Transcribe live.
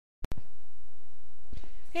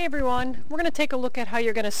Hey everyone, we're going to take a look at how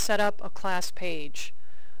you're going to set up a class page.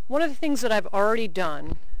 One of the things that I've already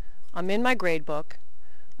done, I'm in my gradebook,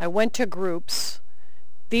 I went to groups,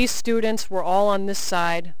 these students were all on this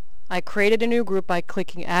side, I created a new group by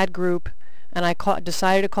clicking add group, and I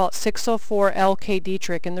decided to call it 604 LK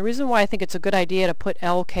Dietrich. And the reason why I think it's a good idea to put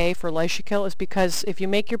LK for Leishakil is because if you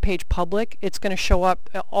make your page public, it's going to show up,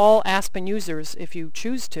 all Aspen users, if you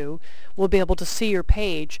choose to, will be able to see your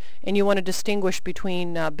page, and you want to distinguish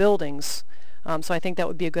between buildings. So I think that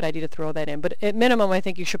would be a good idea to throw that in. But at minimum, I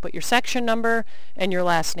think you should put your section number and your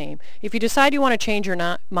last name. If you decide you want to change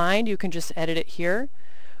your mind, you can just edit it here.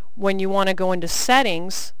 When you want to go into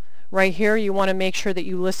settings, right here you want to make sure that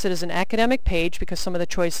you list it as an academic page, because some of the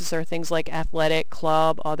choices are things like athletic,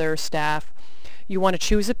 club, other, staff. You want to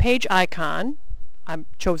choose a page icon. I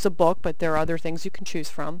chose a book, but there are other things you can choose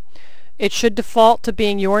from. It should default to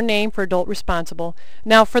being your name for adult responsible.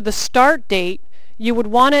 Now for the start date, you would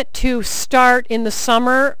want it to start in the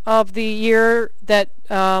summer of the year, that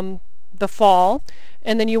the fall,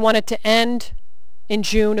 and then you want it to end in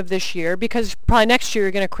June of this year, because probably next year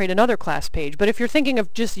you're going to create another class page. But if you're thinking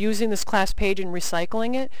of just using this class page and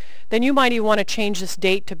recycling it, then you might even want to change this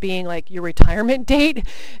date to being like your retirement date,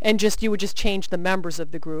 and you would just change the members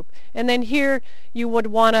of the group. And then here you would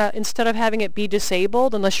want to, instead of having it be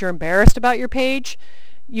disabled unless you're embarrassed about your page,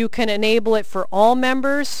 you can enable it for all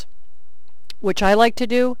members, which I like to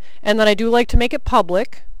do, and then I do like to make it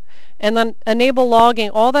public. And then enable logging.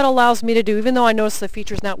 All that allows me to do, even though I notice the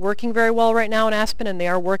feature's not working very well right now in Aspen and they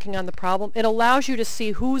are working on the problem, it allows you to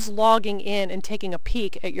see who's logging in and taking a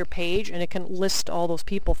peek at your page, and it can list all those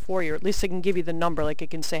people for you. Or at least it can give you the number, like it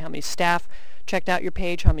can say how many staff checked out your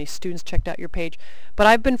page, how many students checked out your page. But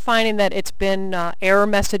I've been finding that it's been error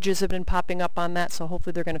messages have been popping up on that, so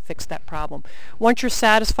hopefully they're going to fix that problem. Once you're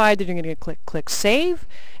satisfied, then you're going to click Save,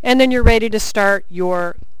 and then you're ready to start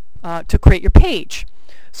your to create your page.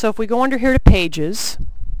 So if we go under here to Pages,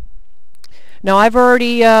 now I've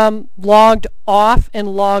already logged off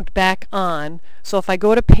and logged back on. So if I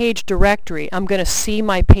go to Page Directory, I'm going to see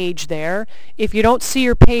my page there. If you don't see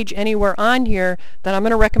your page anywhere on here, then I'm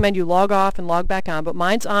going to recommend you log off and log back on. But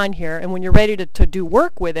mine's on here, and when you're ready to do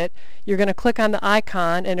work with it, you're going to click on the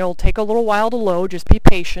icon, and it'll take a little while to load. Just be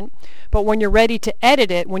patient. But when you're ready to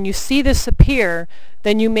edit it, when you see this appear,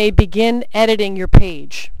 then you may begin editing your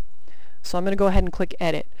page. So I'm going to go ahead and click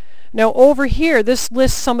Edit. Now over here, this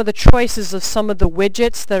lists some of the choices of some of the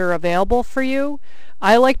widgets that are available for you.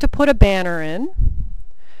 I like to put a banner in.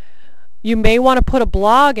 You may want to put a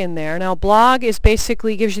blog in there. Now blog is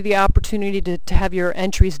basically gives you the opportunity to have your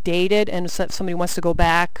entries dated, and if somebody wants to go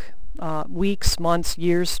back weeks, months,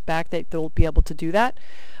 years back, they'll be able to do that.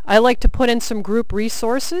 I like to put in some group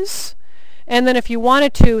resources. And then if you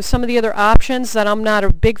wanted to, some of the other options that I'm not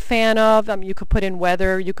a big fan of, you could put in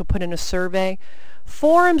weather, you could put in a survey.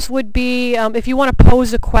 Forums would be if you want to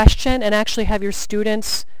pose a question and actually have your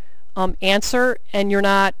students answer, and you're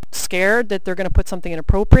not scared that they're going to put something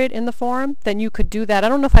inappropriate in the forum, then you could do that. I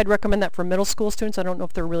don't know if I'd recommend that for middle school students. I don't know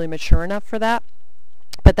if they're really mature enough for that,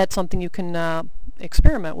 but that's something you can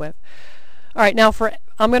experiment with. All right, now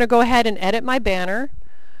I'm going to go ahead and edit my banner.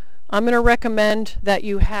 I'm going to recommend that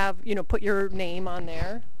you have, put your name on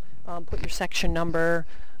there, put your section number,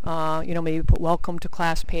 maybe put welcome to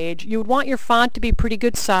class page. You would want your font to be pretty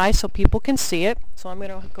good size so people can see it. So I'm going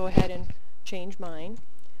to go ahead and change mine.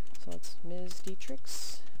 So it's Ms.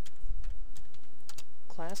 Dietrich's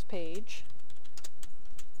class page.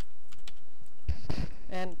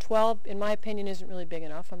 And 12, in my opinion, isn't really big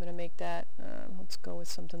enough. I'm going to make that, let's go with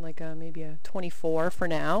something like maybe a 24 for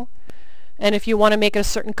now. And if you want to make it a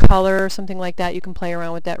certain color or something like that, you can play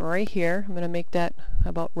around with that right here. I'm going to make that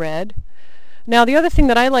about red. Now the other thing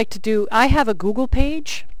that I like to do, I have a Google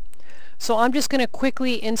page. So I'm just going to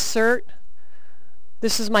quickly insert,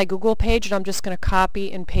 this is my Google page, and I'm just going to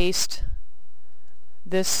copy and paste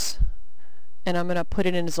this, and I'm going to put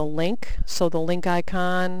it in as a link. So the link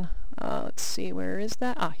icon, let's see, where is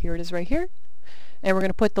that? Here it is right here. And we're going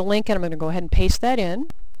to put the link, and I'm going to go ahead and paste that in.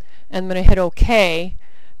 And I'm going to hit OK.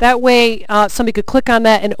 That way somebody could click on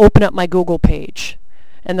that and open up my Google page.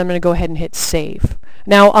 And then I'm going to go ahead and hit Save.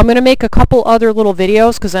 Now I'm going to make a couple other little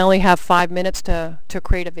videos because I only have 5 minutes to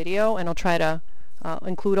create a video, and I'll try to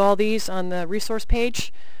include all these on the resource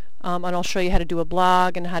page. And I'll show you how to do a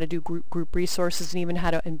blog and how to do group resources and even how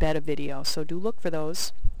to embed a video. So do look for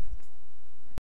those.